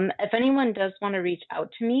 If anyone does want to reach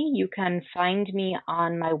out to me, you can find me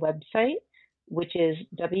on my website, which is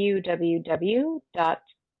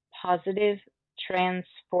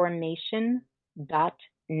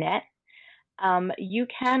www.positivetransformation.net. You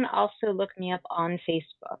can also look me up on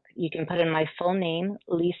Facebook. You can put in my full name,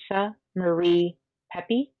 Lisa Marie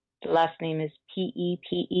Pepe. The last name is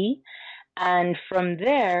Pepe. And from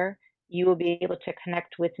there, you will be able to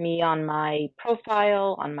connect with me on my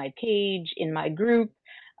profile, on my page, in my group,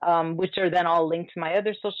 which are then all linked to my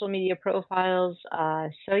other social media profiles.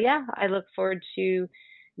 So yeah, I look forward to,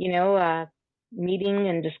 meeting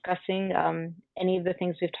and discussing any of the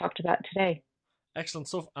things we've talked about today. Excellent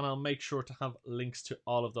stuff, and I'll make sure to have links to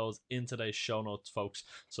all of those in today's show notes, folks.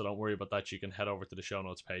 So don't worry about that. You can head over to the show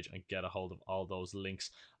notes page and get a hold of all those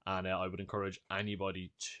links. And I would encourage anybody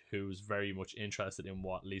who's very much interested in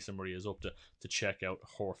what Lisa Marie is up to check out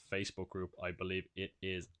her Facebook group. I believe it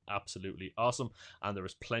is absolutely awesome, and there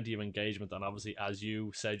is plenty of engagement. And obviously, as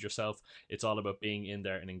you said yourself, it's all about being in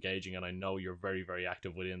there and engaging. And I know you're very, very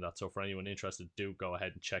active within that. So for anyone interested, do go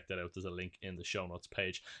ahead and check that out. There's a link in the show notes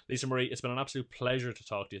page. Lisa Marie, it's been an absolute pleasure to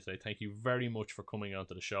talk to you today. Thank you very much for coming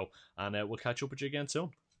onto the show, and we'll catch up with you again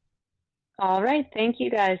soon. All right. Thank you,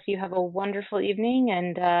 guys. You have a wonderful evening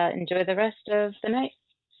and enjoy the rest of the night.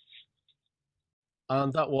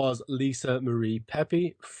 And that was Lisa Marie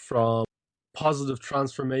Pepe from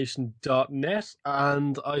positivetransformation.net.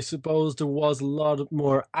 And I suppose there was a lot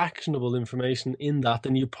more actionable information in that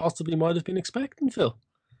than you possibly might have been expecting, Phil.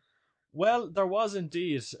 Well, there was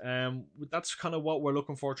indeed. That's kind of what we're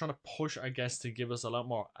looking for, trying to push our guests to give us a lot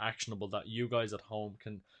more actionable that you guys at home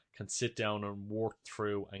can sit down and work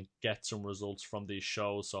through and get some results from these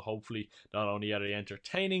shows. So hopefully, not only are they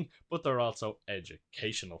entertaining, but they're also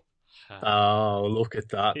educational. Oh, look at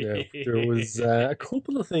that now. There was a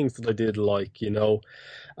couple of things that I did like, crafting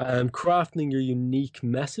your unique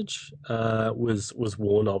message was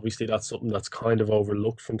one. Obviously, that's something that's kind of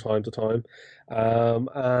overlooked from time to time.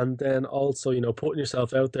 And then also, putting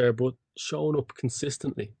yourself out there, but showing up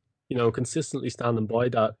consistently, consistently standing by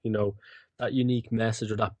that, that unique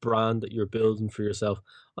message or that brand that you're building for yourself.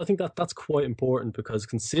 I think that's quite important because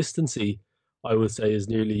consistency, I would say, is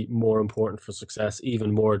nearly more important for success,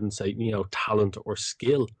 even more than, say, talent or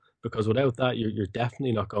skill. Because without that, you're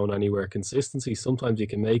definitely not going anywhere. Consistency, sometimes you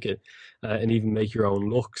can make it and even make your own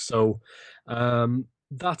look. So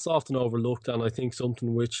that's often overlooked, and I think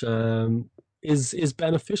something which is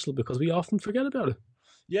beneficial because we often forget about it.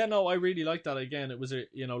 Yeah, no, I really like that. Again, it was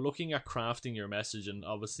looking at crafting your message, and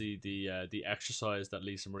obviously the exercise that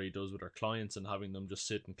Lisa Marie does with her clients, and having them just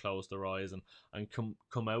sit and close their eyes and come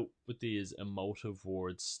out with these emotive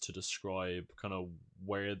words to describe kind of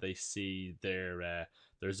where they see their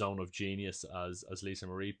zone of genius, as Lisa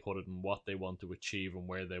Marie put it, and what they want to achieve and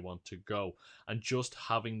where they want to go, and just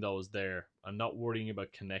having those there and not worrying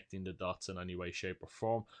about connecting the dots in any way, shape, or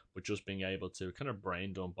form, but just being able to kind of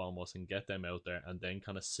brain dump almost and get them out there and then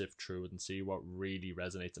kind of sift through it and see what really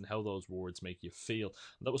resonates and how those words make you feel.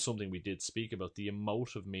 And that was something we did speak about, the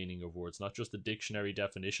emotive meaning of words, not just the dictionary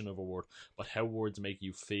definition of a word, but how words make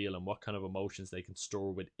you feel and what kind of emotions they can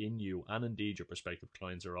store within you and indeed your prospective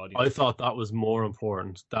clients or audience. I thought that was more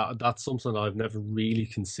important. That's something I've never really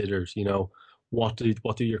considered. What do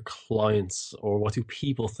your clients or what do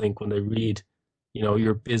people think when they read,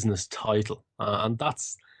 your business title? And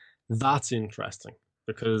that's interesting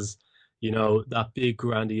because that big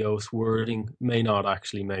grandiose wording may not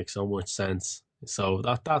actually make so much sense. So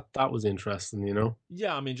that was interesting.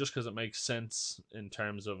 Yeah, I mean, just because it makes sense in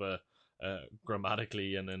terms of a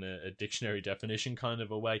grammatically and in a dictionary definition kind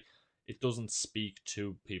of a way, it doesn't speak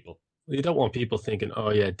to people. You don't want people thinking,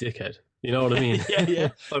 "Oh yeah, dickhead." You know what I mean? Yeah, yeah,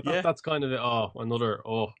 So yeah. that's kind of it. Oh, another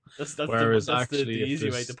oh. That's the Whereas that's the actually, if easy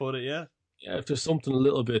way to there's put it. Yeah. yeah, if there's something a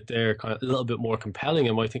little bit there, kind of a little bit more compelling,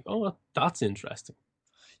 I might think, oh, that's interesting.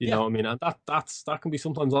 You Yeah, know, what I mean, and that can be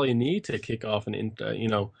sometimes all you need to kick off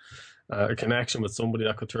a connection with somebody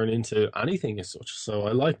that could turn into anything as such. So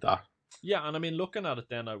I like that. yeah, and I mean, looking at it,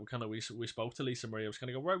 then I kind of we spoke to Lisa Marie. I was kind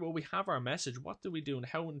of go right. Well, we have our message. What do we do, and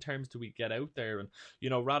how in terms do we get out there? And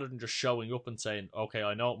rather than just showing up and saying, "Okay,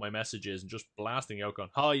 I know what my message is," and just blasting out, going,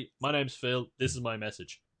 "Hi, my name's Phil. This is my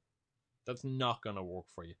message." That's not going to work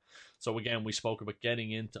for you. So again, we spoke about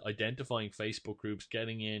getting into identifying Facebook groups,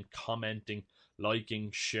 getting in, commenting, liking,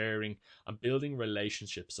 sharing, and building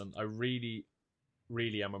relationships. And I really,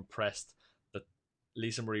 really am impressed that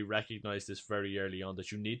Lisa Marie recognized this very early on,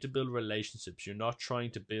 that you need to build relationships. You're not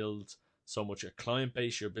trying to build so much a client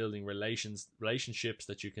base, you're building relationships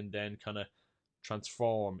that you can then kind of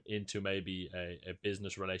transform into maybe a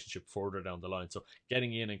business relationship further down the line. So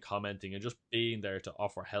getting in and commenting and just being there to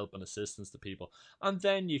offer help and assistance to people. And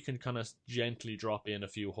then you can kind of gently drop in a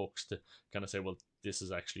few hooks to kind of say, well, this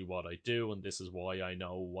is actually what I do and this is why I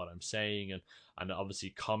know what I'm saying. And obviously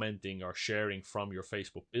commenting or sharing from your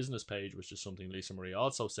Facebook business page, which is something Lisa Marie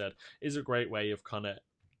also said, is a great way of kind of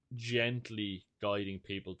gently guiding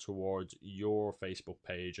people towards your Facebook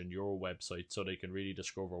page and your website so they can really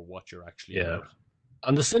discover what you're actually Yeah. about.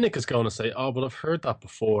 And the cynic is going to say, "Oh, but I've heard that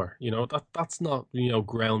before. That's not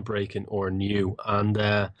groundbreaking or new." And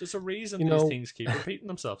There's a reason you these know, things keep repeating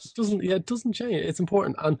themselves. it doesn't change. It's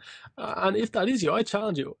important. And if that is you, I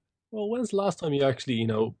challenge you. Well, when's the last time you actually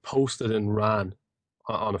posted and ran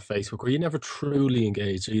on a Facebook where you never truly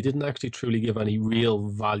engaged, or you didn't actually truly give any real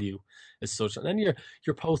value as such? And then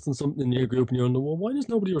you're posting something in your group, and you're wondering, well, why does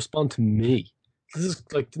nobody respond to me? This is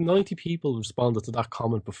like 90 people responded to that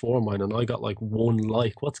comment before mine, and I got like one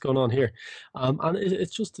like. What's going on here? And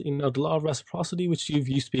it's just the law of reciprocity, which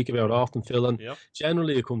you speak about often, Phil. And Yep.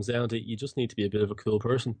 generally, it comes down to you just need to be a bit of a cool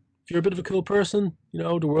person. If you're a bit of a cool person, the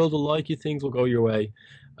world will like you. Things will go your way.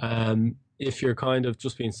 If you're kind of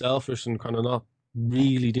just being selfish and kind of not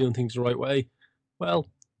really doing things the right way, well,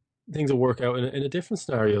 things will work out in a different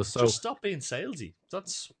scenario. Just So stop being salesy.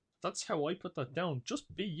 That's how I put that down.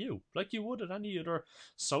 Just be you, like you would at any other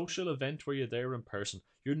social event where you're there in person.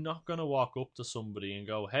 You're not gonna walk up to somebody and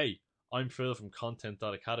go, "Hey, I'm Phil from Content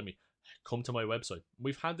Academy. Come to my website."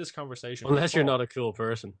 We've had this conversation unless you're before. not a cool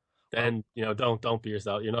person, Well, then don't be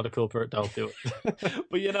yourself. You're not a cool person. Don't do it.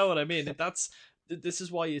 but you know what I mean. This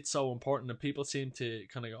is why it's so important, and people seem to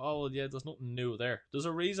kind of go, "Oh, well, yeah, there's nothing new there." There's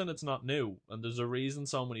a reason it's not new, and there's a reason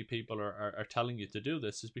so many people are telling you to do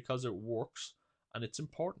this is because it works and it's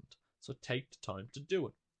important. So take the time to do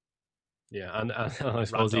it. Yeah, and I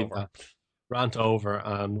suppose Rant even over. rant over,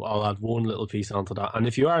 and I'll add one little piece onto that. And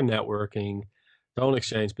if you are networking, don't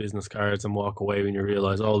exchange business cards and walk away when you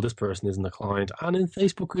realize, oh, this person isn't a client. And in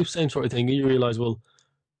Facebook groups, same sort of thing. You realize, well,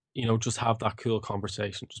 just have that cool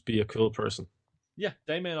conversation. Just be a cool person. Yeah,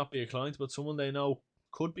 they may not be a client, but someone they know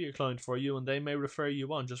could be a client for you, and they may refer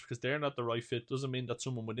you on. Just because they're not the right fit doesn't mean that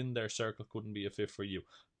someone within their circle couldn't be a fit for you.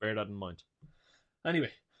 Bear that in mind.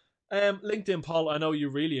 Anyway, LinkedIn, Paul, I know you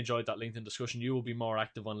really enjoyed that LinkedIn discussion. You will be more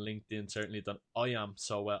active on LinkedIn, certainly, than I am.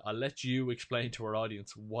 So I'll let you explain to our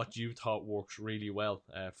audience what you thought works really well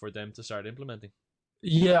for them to start implementing.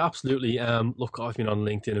 Yeah, absolutely. Look, I've been on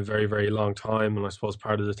LinkedIn a very, very long time, and I suppose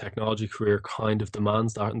part of the technology career kind of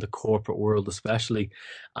demands that in the corporate world, especially.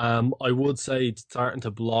 I would say starting to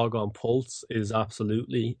blog on Pulse is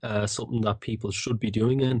absolutely something that people should be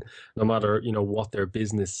doing, in no matter what their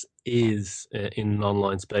business is in an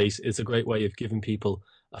online space. It's a great way of giving people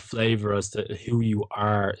a flavor as to who you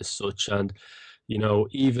are as such, and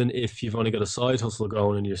even if you've only got a side hustle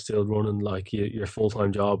going and you're still running like your full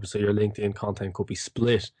time job, so your LinkedIn content could be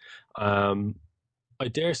split. Um, I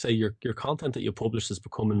dare say your content that you publish is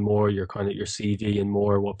becoming more your kind of your CV and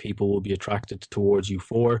more what people will be attracted towards you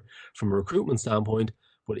for from a recruitment standpoint.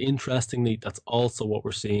 But interestingly, that's also what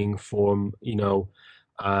we're seeing from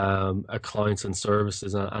a clients and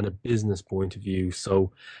services and a business point of view.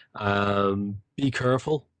 So be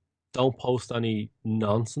careful, don't post any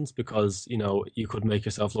nonsense because you could make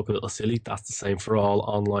yourself look a little silly. That's the same for all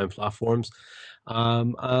online platforms.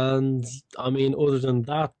 And I mean, other than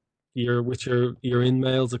that, your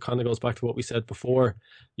in-mails, it kind of goes back to what we said before.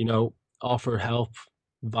 Offer help,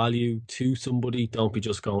 value to somebody. Don't be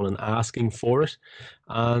just going and asking for it.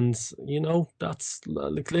 And that's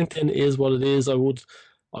like LinkedIn is what it is. I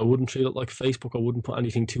wouldn't treat it like Facebook. I wouldn't put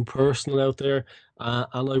anything too personal out there.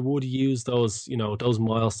 And I would use those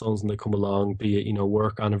milestones when they come along, be it,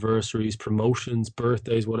 work anniversaries, promotions,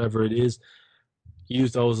 birthdays, whatever it is.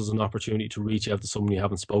 Use those as an opportunity to reach out to someone you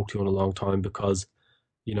haven't spoke to in a long time because,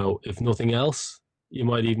 if nothing else, You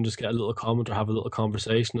might even just get a little comment or have a little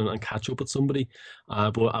conversation and catch up with somebody.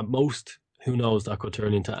 But at most, who knows, that could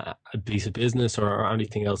turn into a piece of business or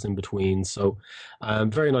anything else in between. So,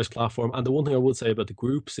 very nice platform. And the one thing I would say about the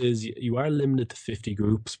groups is you are limited to 50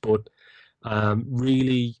 groups, but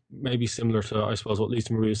really, maybe similar to, I suppose, what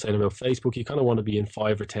Lisa Marie was saying about Facebook, you kind of want to be in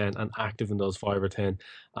 5 or 10 and active in those 5 or 10.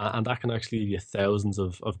 And that can actually give you thousands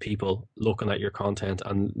of people looking at your content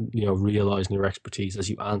and, realizing your expertise as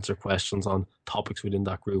you answer questions on topics within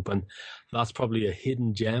that group. And that's probably a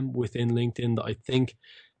hidden gem within LinkedIn that I think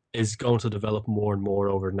is going to develop more and more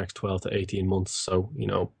over the next 12 to 18 months. So,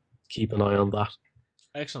 keep an eye on that.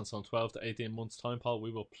 Excellent. So in 12 to 18 months' time, Paul,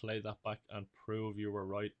 we will play that back and prove you were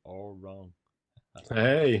right or wrong.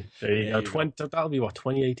 Hey, there you go. That'll be what,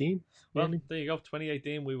 2018? Well, there you go.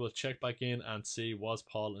 2018, we will check back in and see was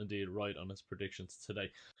Paul indeed right on his predictions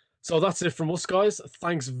today. So that's it from us, guys.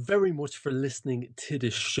 Thanks very much for listening to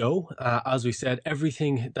this show. As we said,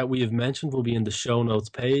 everything that we have mentioned will be in the show notes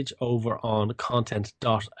page over on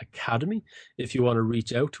content.academy. If you want to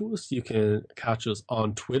reach out to us, you can catch us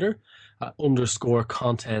on Twitter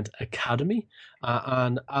 _content academy.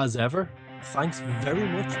 And as ever, thanks very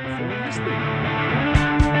much for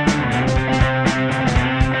listening.